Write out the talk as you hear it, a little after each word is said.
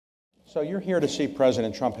So you're here to see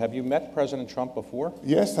President Trump. Have you met President Trump before?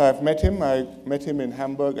 Yes, I've met him. I met him in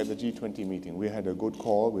Hamburg at the G20 meeting. We had a good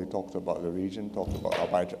call. We talked about the region, talked about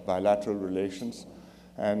our bilateral relations,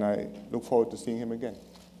 and I look forward to seeing him again.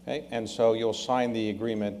 Okay, and so you'll sign the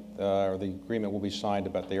agreement, or the agreement will be signed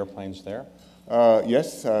about the airplanes there?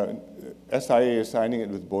 Yes, SIA is signing it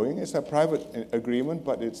with Boeing. It's a private agreement,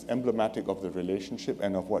 but it's emblematic of the relationship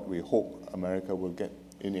and of what we hope America will get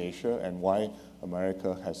in Asia and why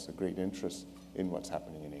America has a great interest in what's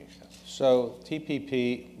happening in Asia. So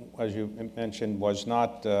TPP, as you mentioned, was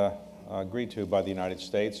not agreed to by the United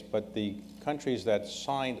States, but the countries that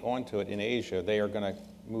signed onto it in Asia, they are going to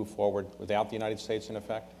move forward without the United States in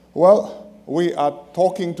effect? Well, we are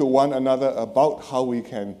talking to one another about how we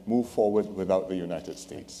can move forward without the United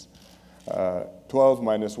States. 12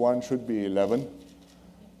 minus 1 should be 11,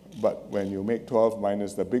 but when you make 12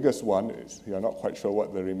 minus the biggest one, you're not quite sure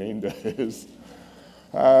what the remainder is.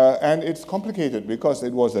 And it's complicated because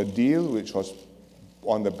it was a deal which was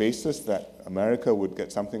on the basis that America would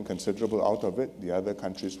get something considerable out of it, the other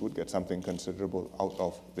countries would get something considerable out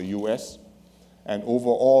of the US. And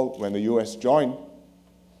overall, when the US joined,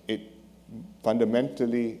 it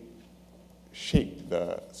fundamentally shaped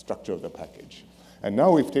the structure of the package. And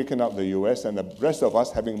now we've taken out the US, and the rest of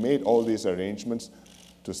us, having made all these arrangements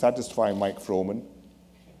to satisfy Mike Froman.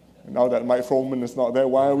 And now that Mike Froman is not there,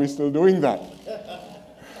 why are we still doing that?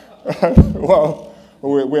 Well,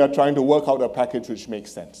 we are trying to work out a package which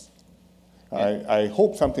makes sense. I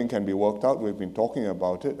hope something can be worked out. We've been talking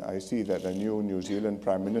about it. I see that the new New Zealand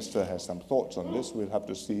Prime Minister has some thoughts on this. We'll have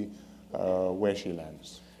to see where she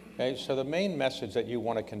lands. Okay, so the main message that you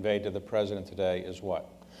want to convey to the President today is what?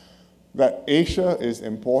 That Asia is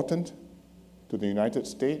important to the United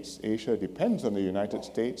States. Asia depends on the United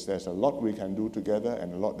States. There's a lot we can do together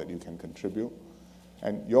and a lot that you can contribute.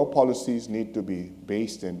 And your policies need to be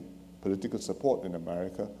based in political support in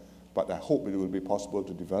America, but I hope it will be possible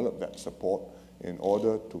to develop that support in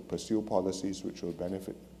order to pursue policies which will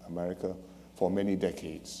benefit America for many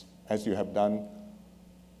decades, as you have done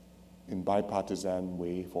in bipartisan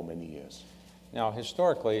way for many years. Now,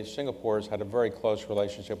 historically, Singapore has had a very close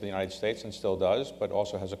relationship with the United States and still does, but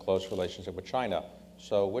also has a close relationship with China.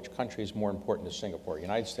 So which country is more important to Singapore,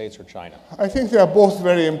 United States or China? I think they are both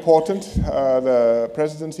very important. The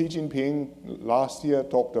President Xi Jinping last year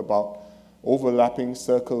talked about overlapping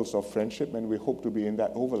circles of friendship, and we hope to be in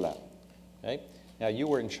that overlap. Okay. Now, you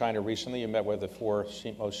were in China recently. You met with the four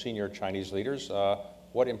most senior Chinese leaders.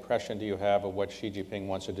 What impression do you have of what Xi Jinping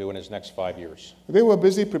wants to do in his next 5 years? They were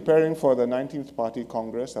busy preparing for the 19th Party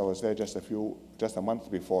Congress. I was there just a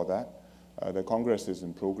month before that. The Congress is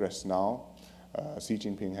in progress now. Xi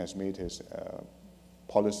Jinping has made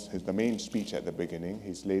the main speech at the beginning.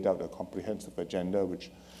 He's laid out a comprehensive agenda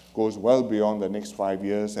which goes well beyond the next 5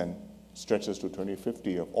 years and stretches to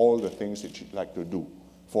 2050 of all the things that she'd like to do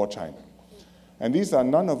for China. And these are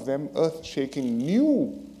none of them earth-shaking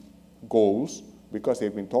new goals, because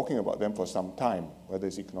they've been talking about them for some time, whether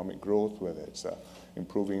it's economic growth, whether it's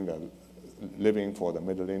improving the living for the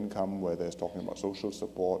middle income, whether it's talking about social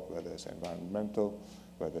support, whether it's environmental,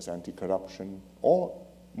 whether it's anti-corruption, or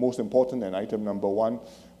most important, and item number one,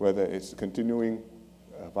 whether it's continuing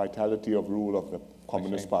vitality of rule of the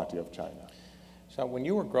Communist Party of China. So when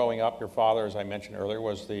you were growing up, your father, as I mentioned earlier,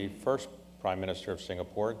 was the first Prime Minister of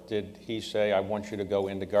Singapore. Did he say, I want you to go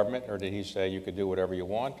into government, or did he say you could do whatever you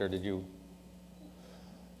want, or did you?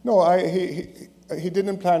 No, he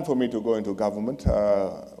didn't plan for me to go into government.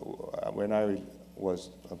 When I was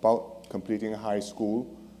about completing high school,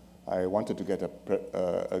 I wanted to get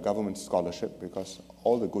a government scholarship because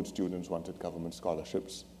all the good students wanted government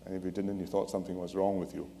scholarships. And if you didn't, you thought something was wrong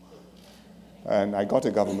with you. And I got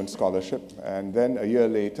a government scholarship. And then a year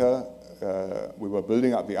later, we were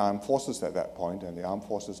building up the armed forces at that point, and the armed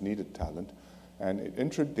forces needed talent. And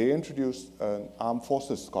they introduced an armed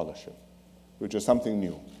forces scholarship, which is something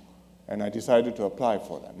new. And I decided to apply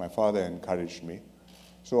for that. My father encouraged me.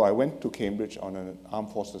 So I went to Cambridge on an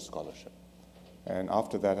armed forces scholarship. And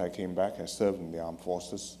after that, I came back and served in the armed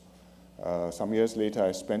forces. Some years later,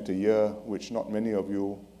 I spent a year, which not many of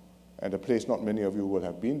you, and a place not many of you will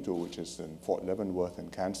have been to, which is in Fort Leavenworth in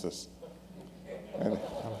Kansas. And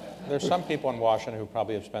there's some people in Washington who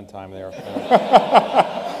probably have spent time there.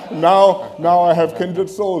 Now I have kindred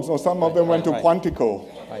souls. So some of them went to Quantico.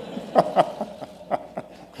 Right.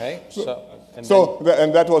 Okay. And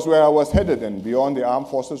that was where I was headed. And beyond the armed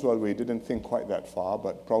forces, well, we didn't think quite that far,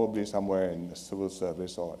 but probably somewhere in the civil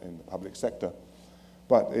service or in the public sector.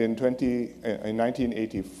 But in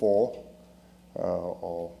 1984,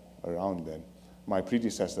 or around then, my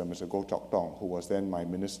predecessor, Mr. Goh Chok Tong, who was then my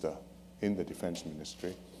minister in the defense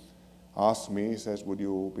ministry, asked me, he says, would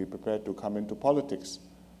you be prepared to come into politics?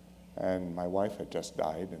 And my wife had just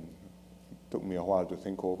died, and it took me a while to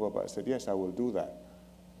think over, but I said, yes, I will do that.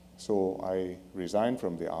 So I resigned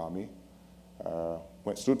from the army,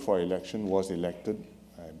 stood for election, was elected,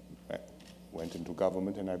 I went into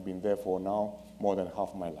government, and I've been there for now more than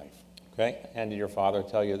half my life. Okay, and did your father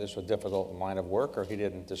tell you this was a difficult line of work, or he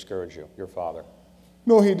didn't discourage you, your father?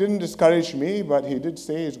 No, he didn't discourage me, but he did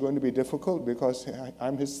say it's going to be difficult because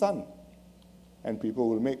I'm his son, and people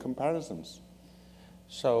will make comparisons.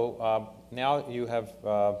 So now you have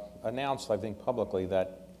announced, I think, publicly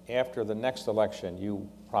that after the next election, you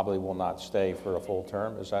probably will not stay for a full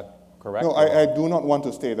term. Is that correct? No, I do not want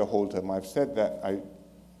to stay the whole term. I've said that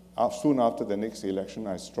soon after the next election,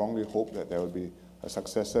 I strongly hope that there will be a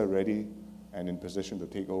successor ready and in position to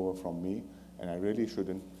take over from me, and I really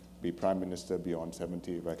shouldn't be Prime Minister beyond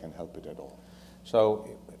 70 if I can help it at all. So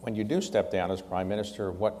when you do step down as Prime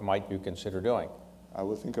Minister, what might you consider doing? I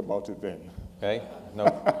will think about it then. Okay? No.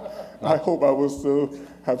 I hope I will still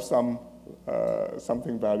have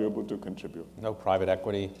something valuable to contribute. No private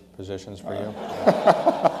equity positions for you?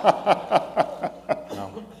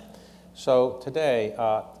 No. So today,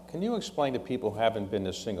 can you explain to people who haven't been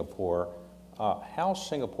to Singapore how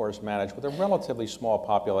Singapore is managed with a relatively small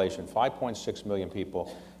population, 5.6 million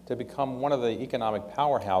people, to become one of the economic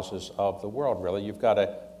powerhouses of the world, really? You've got,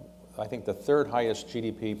 I think, the third highest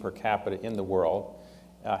GDP per capita in the world.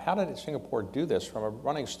 How did Singapore do this from a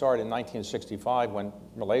running start in 1965 when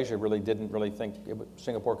Malaysia didn't really think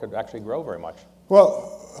Singapore could actually grow very much? Well,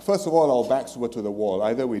 first of all, our backs were to the wall.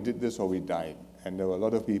 Either we did this or we died. And there were a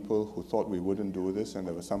lot of people who thought we wouldn't do this, and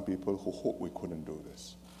there were some people who hoped we couldn't do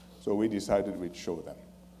this. So we decided we'd show them.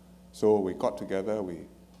 So we got together, we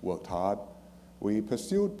worked hard. We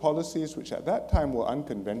pursued policies which at that time were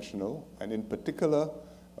unconventional, and in particular,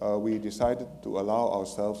 we decided to allow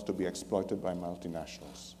ourselves to be exploited by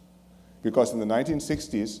multinationals. Because in the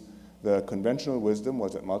 1960s, the conventional wisdom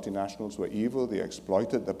was that multinationals were evil, they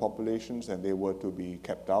exploited the populations, and they were to be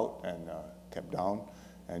kept out and kept down,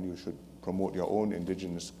 and you should promote your own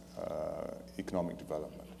indigenous economic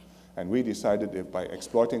development. And we decided if by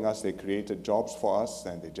exploiting us, they created jobs for us,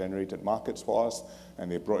 and they generated markets for us, and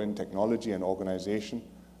they brought in technology and organization,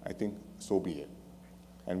 I think so be it.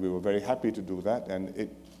 And we were very happy to do that, and it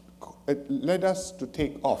led us to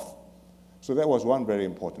take off. So that was one very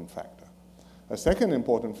important factor. A second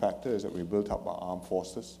important factor is that we built up our armed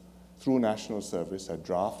forces through national service, a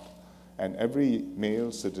draft, and every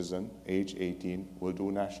male citizen, age 18, will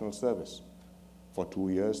do national service for 2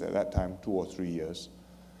 years, at that time 2 or 3 years.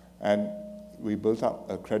 And we built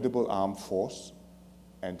up a credible armed force,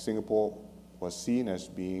 and Singapore was seen as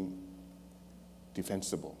being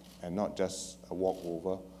defensible and not just a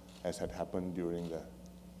walkover as had happened during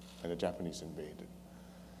when the Japanese invaded.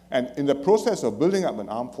 And in the process of building up an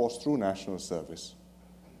armed force through national service,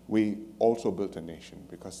 we also built a nation,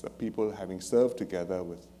 because the people, having served together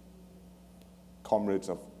with comrades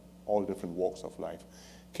of all different walks of life,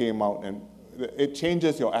 came out, and it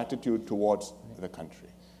changes your attitude towards the country.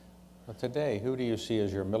 Well, today, who do you see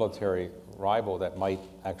as your military rival that might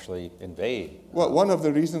actually invade? Well, one of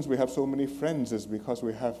the reasons we have so many friends is because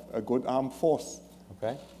we have a good armed force.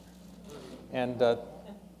 Okay. And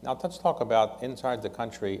now let's talk about inside the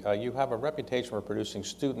country. You have a reputation for producing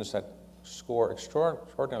students that score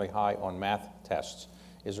extraordinarily high on math tests.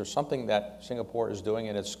 Is there something that Singapore is doing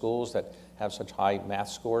in its schools that have such high math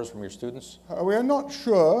scores from your students? We are not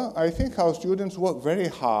sure. I think our students work very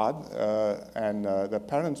hard, and the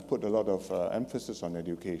parents put a lot of emphasis on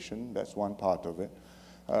education. That's one part of it.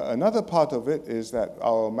 Another part of it is that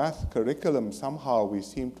our math curriculum, somehow we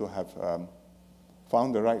seem to have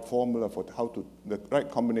found the right formula for the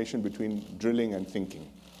right combination between drilling and thinking.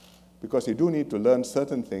 Because you do need to learn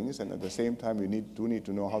certain things, and at the same time you do need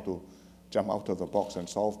to know how to jump out of the box and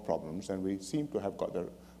solve problems, and we seem to have got the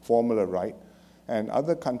formula right. And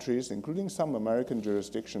other countries, including some American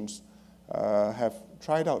jurisdictions, have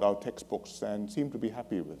tried out our textbooks and seem to be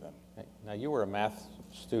happy with them. Now, you were a math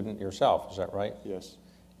student yourself, is that right? Yes.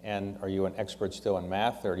 And are you an expert still in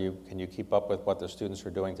math, or can you keep up with what the students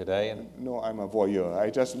are doing today? No, I'm a voyeur. I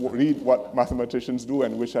just read what mathematicians do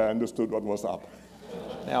and wish I understood what was up.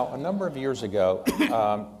 Now, a number of years ago,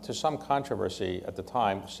 to some controversy at the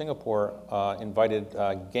time, Singapore invited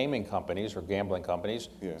gaming companies or gambling companies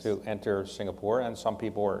Yes. to enter Singapore, and some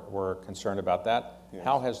people were concerned about that. Yes.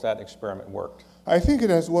 How has that experiment worked? I think it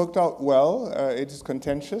has worked out well. It is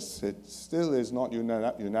contentious. It still is not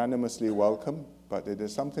unanimously welcome, but it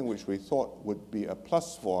is something which we thought would be a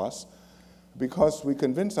plus for us, because we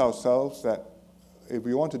convinced ourselves that if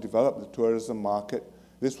we want to develop the tourism market,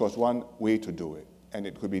 this was one way to do it. and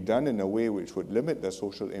it could be done in a way which would limit the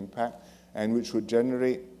social impact and which would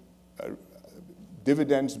generate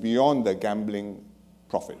dividends beyond the gambling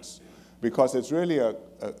profits. Because it's really a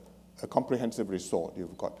comprehensive resort.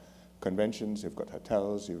 You've got conventions, you've got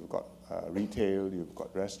hotels, you've got retail, you've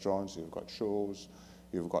got restaurants, you've got shows,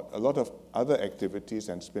 you've got a lot of other activities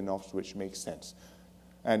and spin-offs which make sense.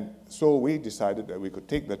 And so we decided that we could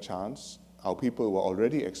take the chance. Our people were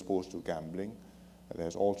already exposed to gambling.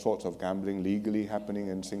 There's all sorts of gambling legally happening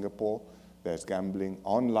in Singapore. There's gambling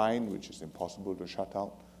online, which is impossible to shut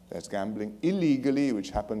out. There's gambling illegally, which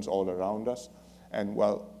happens all around us. And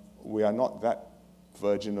well, we are not that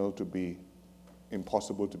virginal to be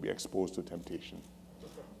impossible to be exposed to temptation.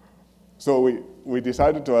 So we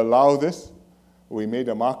decided to allow this. We made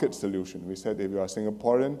a market solution. We said if you are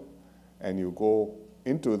Singaporean and you go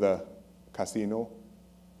into the casino,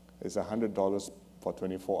 it's $100 for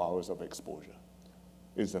 24 hours of exposure.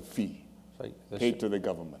 It's a fee paid to the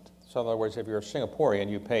government. So in other words, if you're a Singaporean,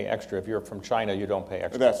 you pay extra. If you're from China, you don't pay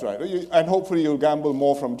extra. That's right. And hopefully you'll gamble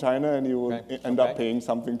more from China and you will end up paying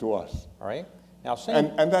something to us. All right. Now,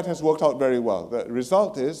 and that has worked out very well. The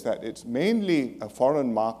result is that it's mainly a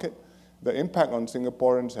foreign market. The impact on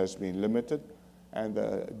Singaporeans has been limited, and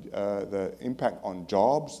the impact on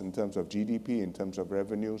jobs in terms of GDP, in terms of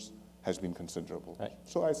revenues, has been considerable. Right.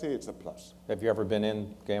 So I say it's a plus. Have you ever been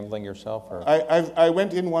in gambling yourself? Or? I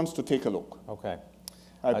went in once to take a look. Okay.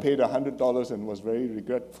 I paid $100 and was very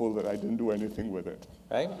regretful that I didn't do anything with it.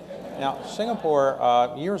 Okay. Now,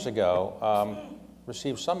 Singapore, years ago,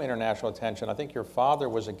 received some international attention. I think your father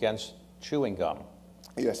was against chewing gum.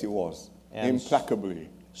 Yes, he was, and implacably.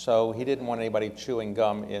 So he didn't want anybody chewing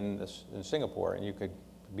gum in Singapore, and you could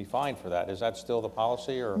be fined for that. Is that still the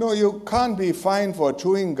policy? Or? No, you can't be fined for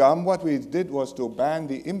chewing gum. What we did was to ban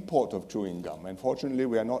the import of chewing gum. And fortunately,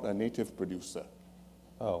 we are not a native producer.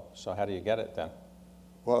 Oh, so how do you get it then?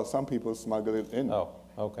 Well, some people smuggle it in. Oh,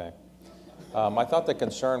 okay. I thought the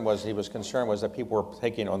concern was, he was concerned was that people were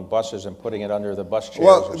taking it on buses and putting it under the bus chairs.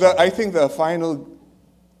 Well, I think the final,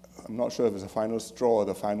 I'm not sure if it's the final straw or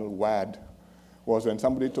the final wad, was when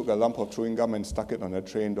somebody took a lump of chewing gum and stuck it on a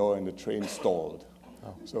train door and the train stalled.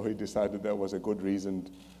 Oh. So he decided that was a good reason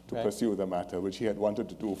to pursue the matter, which he had wanted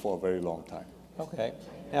to do for a very long time. Okay.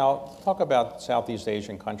 Now, talk about Southeast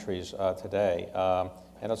Asian countries today,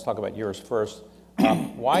 and let's talk about yours first.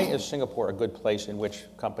 Why is Singapore a good place in which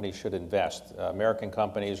companies should invest? American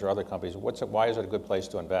companies or other companies? Why is it a good place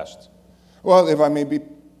to invest? Well, if I may be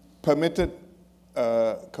permitted,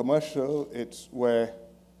 commercial, it's where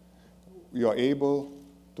you're able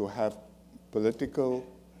to have political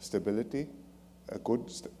stability, a good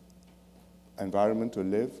environment to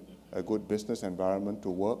live, a good business environment to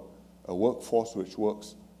work, a workforce which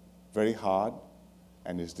works very hard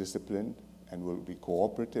and is disciplined and will be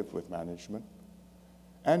cooperative with management.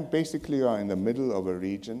 And basically you are in the middle of a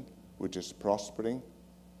region which is prospering,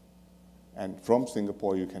 and from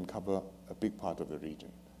Singapore you can cover a big part of the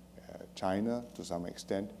region. China to some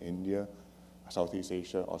extent, India, Southeast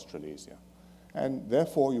Asia, Australasia. And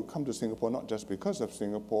therefore you come to Singapore not just because of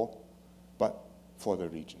Singapore, but for the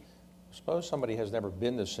region. Suppose somebody has never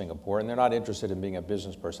been to Singapore and they're not interested in being a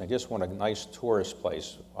business person. They just want a nice tourist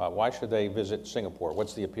place. Why should they visit Singapore?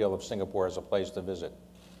 What's the appeal of Singapore as a place to visit?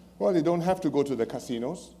 Well, you don't have to go to the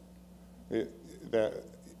casinos.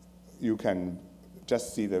 You can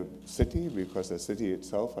just see the city, because the city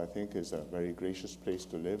itself, I think, is a very gracious place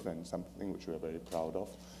to live and something which we are very proud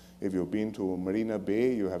of. If you've been to Marina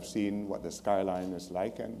Bay, you have seen what the skyline is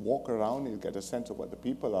like, and walk around, you get a sense of what the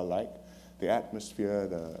people are like, the atmosphere,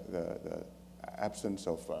 the absence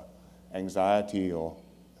of anxiety or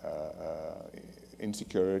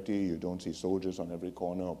insecurity. You don't see soldiers on every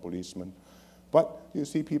corner or policemen. But you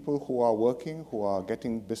see people who are working, who are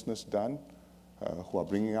getting business done, who are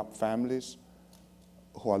bringing up families,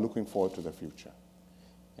 who are looking forward to the future.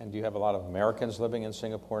 And do you have a lot of Americans living in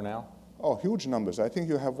Singapore now? Oh, huge numbers. I think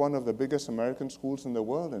you have one of the biggest American schools in the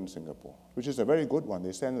world in Singapore, which is a very good one.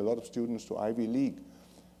 They send a lot of students to Ivy League,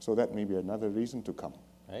 so that may be another reason to come.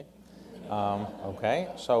 Right. Okay,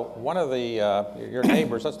 so one of the, your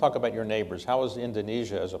neighbors, let's talk about your neighbors. How is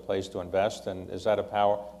Indonesia as a place to invest, and is that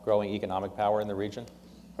a growing economic power in the region?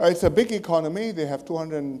 It's a big economy. They have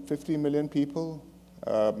 250 million people.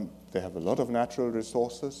 They have a lot of natural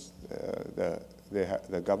resources.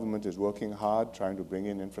 The government is working hard, trying to bring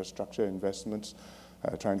in infrastructure investments,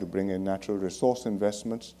 trying to bring in natural resource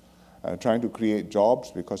investments, trying to create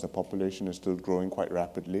jobs because the population is still growing quite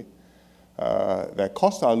rapidly. Their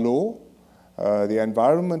costs are low. The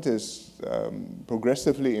environment is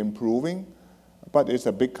progressively improving. but it's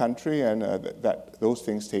a big country, and those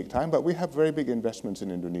things take time. But we have very big investments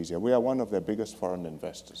in Indonesia. We are one of their biggest foreign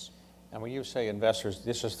investors. And when you say investors,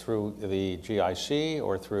 this is through the GIC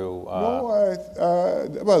or through? No,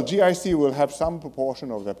 well, GIC will have some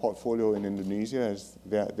proportion of their portfolio in Indonesia, as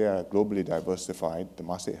they are globally diversified.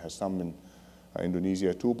 Temasek has some in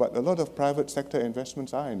Indonesia too, but a lot of private sector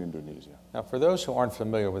investments are in Indonesia. Now, for those who aren't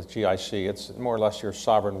familiar with GIC, it's more or less your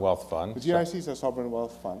sovereign wealth fund. The GIC is a sovereign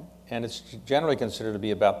wealth fund. And it's generally considered to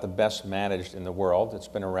be about the best managed in the world. It's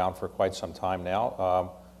been around for quite some time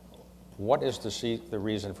now. What is the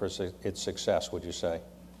reason for its success, would you say?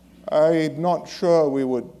 I'm not sure we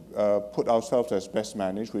would put ourselves as best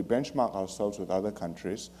managed. We benchmark ourselves with other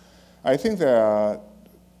countries. I think there are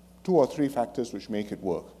 2 or 3 factors which make it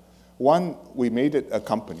work. One, we made it a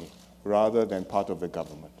company rather than part of the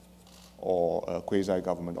government or a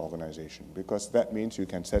quasi-government organization, because that means you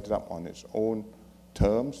can set it up on its own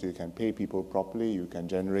terms, you can pay people properly, you can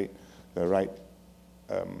generate the right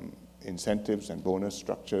incentives and bonus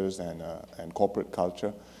structures and corporate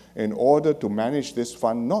culture in order to manage this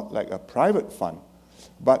fund, not like a private fund,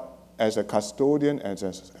 but as a custodian, as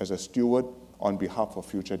a steward on behalf of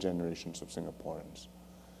future generations of Singaporeans.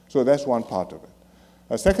 So that's one part of it.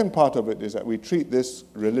 A second part of it is that we treat this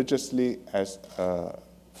religiously as a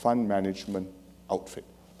fund management outfit.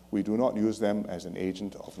 We do not use them as an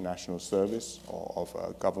agent of national service or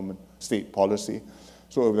of government state policy.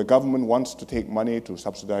 So if the government wants to take money to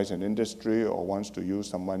subsidize an industry or wants to use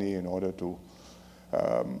some money in order to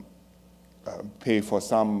pay for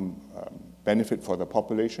some benefit for the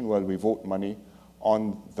population, well, we vote money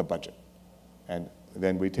on the budget. And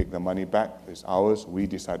then we take the money back, it's ours, we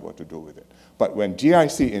decide what to do with it. But when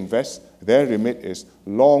GIC invests, their remit is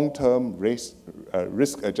long-term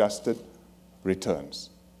risk-adjusted returns.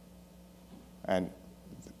 And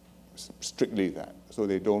strictly that. So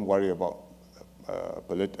they don't worry about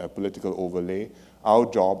a political overlay. Our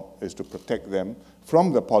job is to protect them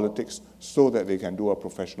from the politics so that they can do a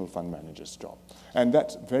professional fund manager's job. And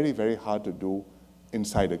that's very, very hard to do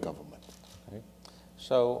inside a government. Okay.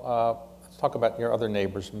 So let's talk about your other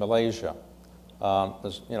neighbors, Malaysia.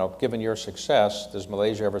 Given your success, does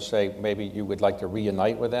Malaysia ever say maybe you would like to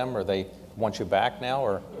reunite with them, or they want you back now,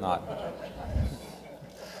 or not?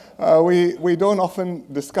 We don't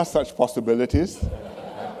often discuss such possibilities.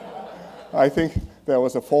 I think there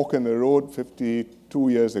was a fork in the road 52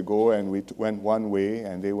 years ago, and we went one way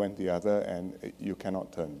and they went the other, and you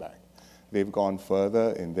cannot turn back. They've gone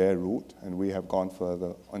further in their route, and we have gone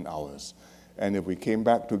further on ours. And if we came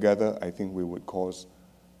back together, I think we would cause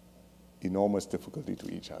enormous difficulty to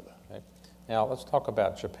each other. Okay. Now, let's talk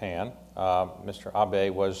about Japan. Mr.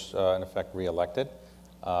 Abe was, in effect, reelected,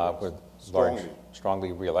 with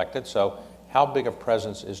strongly reelected. So how big a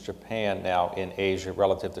presence is Japan now in Asia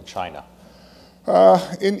relative to China?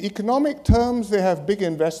 In economic terms, they have big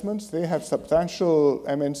investments. They have substantial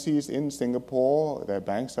MNCs in Singapore. Their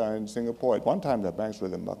banks are in Singapore. At one time, their banks were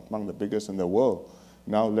among the biggest in the world.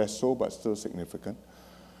 Now less so, but still significant.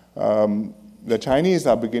 The Chinese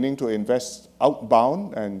are beginning to invest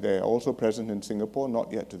outbound, and they're also present in Singapore,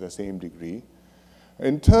 not yet to the same degree.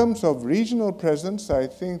 In terms of regional presence, I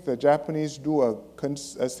think the Japanese do a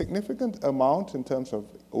significant amount in terms of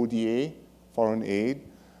ODA, foreign aid,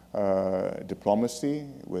 diplomacy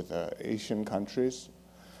with Asian countries.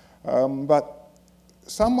 But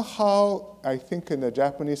somehow, I think in the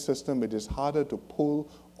Japanese system, it is harder to pull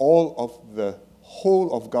all of the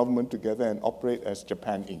whole of government together and operate as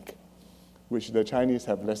Japan Inc., which the Chinese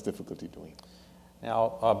have less difficulty doing.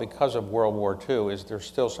 Now, because of World War II, is there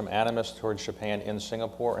still some animus towards Japan in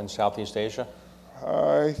Singapore and Southeast Asia?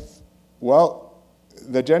 Well,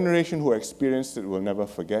 the generation who experienced it will never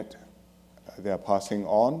forget. They are passing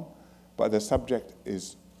on, but the subject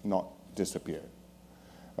is not disappeared.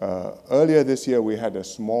 Earlier this year, we had a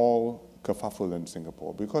small kerfuffle in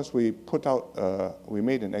Singapore because we put out, we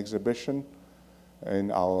made an exhibition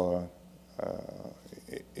in our,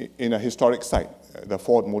 in a historic site, the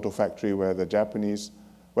Ford Motor Factory, where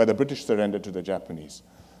the British surrendered to the Japanese,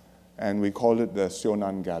 and we called it the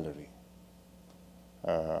Sionan Gallery.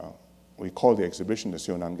 We call the exhibition the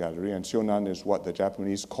Sionan Gallery, and Sionan is what the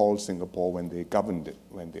Japanese called Singapore when they governed it,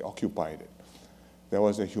 when they occupied it. There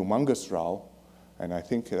was a humongous row, and I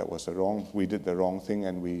think that was we did the wrong thing,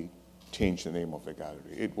 and we changed the name of the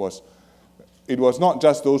gallery. It was not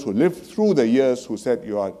just those who lived through the years who said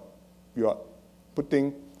you are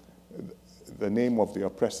putting the name of the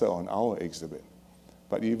oppressor on our exhibit,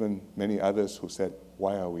 but even many others who said,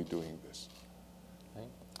 why are we doing this?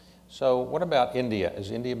 So what about India?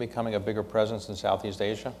 Is India becoming a bigger presence in Southeast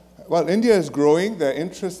Asia? Well, India is growing. Their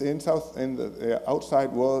interest in the outside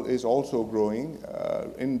world is also growing.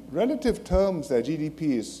 In relative terms, their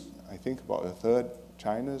GDP is, I think, about a third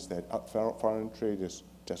China's. Their foreign trade is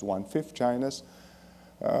just 1/5 China's.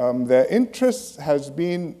 Their interest has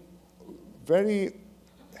been very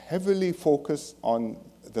heavily focused on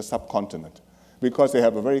the subcontinent because they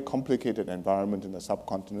have a very complicated environment in the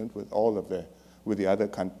subcontinent with all of with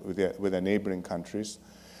their neighboring countries.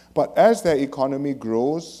 But as their economy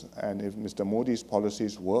grows, and if Mr. Modi's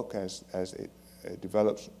policies work as it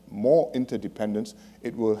develops more interdependence,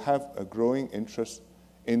 it will have a growing interest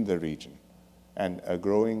in the region and a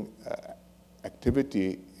growing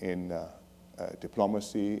activity in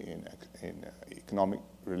diplomacy, in economic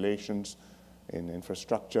relations, in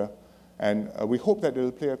infrastructure. And we hope that it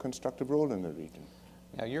will play a constructive role in the region.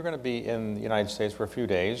 Now, you're going to be in the United States for a few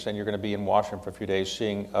days, and you're going to be in Washington for a few days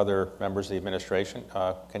seeing other members of the administration.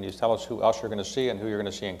 Can you tell us who else you're going to see and who you're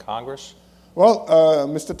going to see in Congress? Well,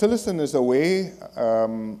 Mr. Tillerson is away,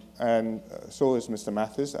 and so is Mr.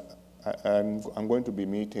 Mathis. And I'm going to be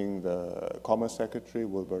meeting the Commerce Secretary,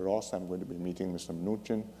 Wilbur Ross. I'm going to be meeting Mr.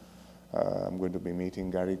 Mnuchin. I'm going to be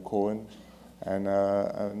meeting Gary Cohen and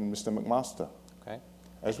Mr. McMaster, okay,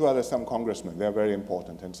 as well as some congressmen. They're very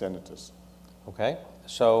important, and senators. Okay.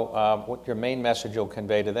 So what your main message you'll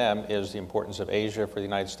convey to them is the importance of Asia for the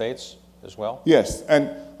United States as well? Yes, and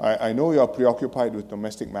I know you're preoccupied with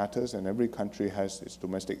domestic matters, and every country has its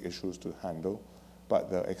domestic issues to handle, but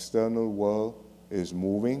the external world is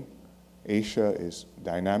moving, Asia is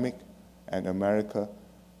dynamic, and America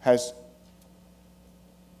has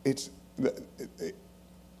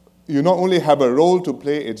you not only have a role to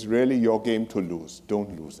play, it's really your game to lose.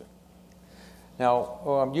 Don't lose it.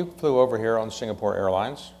 Now, you flew over here on Singapore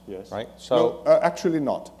Airlines, yes, right? So, no, actually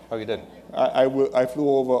not. Oh, you didn't? I flew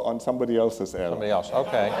over on somebody else's airline. Somebody else,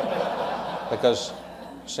 okay. Because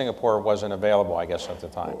Singapore wasn't available, I guess, at the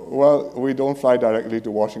time. Well, we don't fly directly to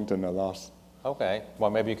Washington, alas. Okay, well,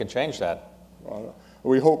 maybe you can change that. Well,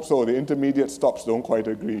 we hope so. The intermediate stops don't quite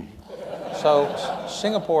agree. So,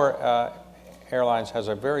 Singapore Airlines has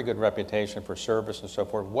a very good reputation for service and so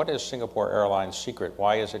forth. What is Singapore Airlines' secret?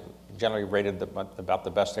 Why is it generally rated about the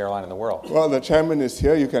best airline in the world? Well, the chairman is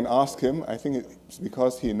here. You can ask him. I think it's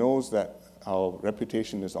because he knows that our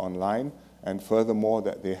reputation is online, and furthermore,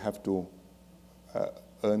 that they have to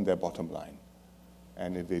earn their bottom line.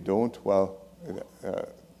 And if they don't, well,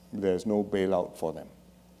 there's no bailout for them.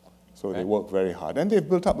 So okay, they work very hard. And they've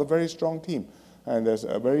built up a very strong team. And there's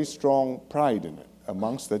a very strong pride in it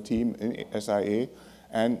amongst the team in SIA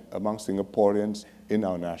and among Singaporeans in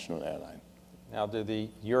our national airline. Now, do the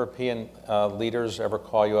European leaders ever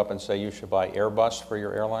call you up and say you should buy Airbus for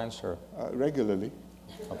your airlines? Or? Regularly.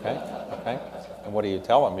 Okay, okay. And what do you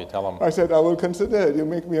tell them? You tell them? I said, I will consider it. You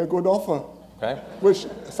make me a good offer. Okay. Which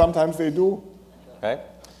sometimes they do. Okay.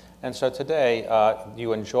 And so today, do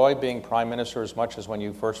you enjoy being Prime Minister as much as when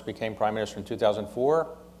you first became Prime Minister in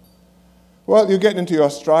 2004? Well, you get into your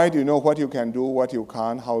stride, you know what you can do, what you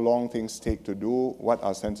can't, how long things take to do, what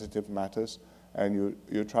are sensitive matters, and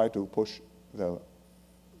you try to push to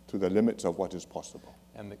the limits of what is possible.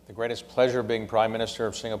 And the greatest pleasure of being Prime Minister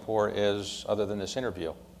of Singapore is, other than this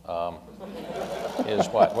interview, is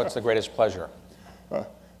what? What's the greatest pleasure?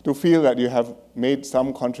 To feel that you have made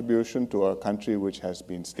some contribution to a country which has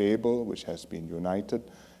been stable, which has been united,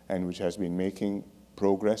 and which has been making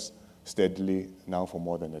progress steadily now for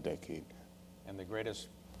more than a decade. And the greatest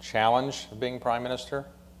challenge of being Prime Minister?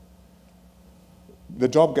 The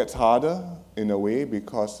job gets harder in a way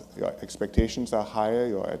because your expectations are higher,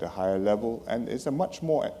 you're at a higher level, and it's a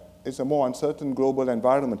more uncertain global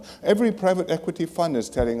environment. Every private equity fund is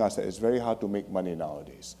telling us that it's very hard to make money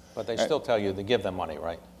nowadays. But they still tell you to give them money,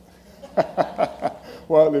 right?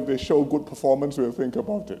 Well, if they show good performance, we'll think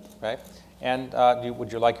about it. Okay. And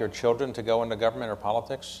would you like your children to go into government or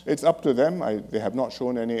politics? It's up to them. They have not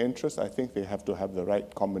shown any interest. I think they have to have the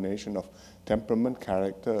right combination of temperament,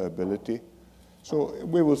 character, ability. So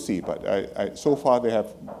we will see. But so far, they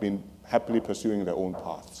have been happily pursuing their own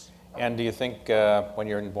paths. And do you think when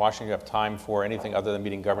you're in Washington, you have time for anything other than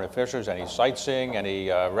meeting government officials? Any sightseeing, any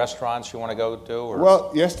restaurants you want to go to? Or?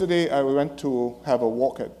 Well, yesterday I went to have a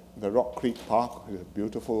walk at the Rock Creek Park. It was a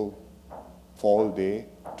beautiful fall day.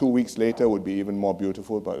 2 weeks later would be even more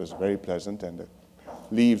beautiful, but it was very pleasant, and the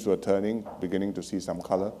leaves were turning, beginning to see some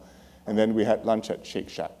color. And then we had lunch at Shake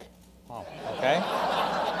Shack. Oh, okay.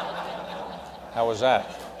 How was that?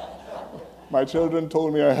 My children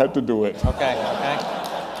told me I had to do it. Okay, okay.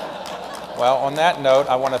 Well, on that note,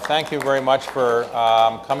 I want to thank you very much for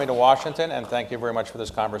coming to Washington, and thank you very much for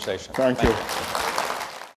this conversation. Thank you.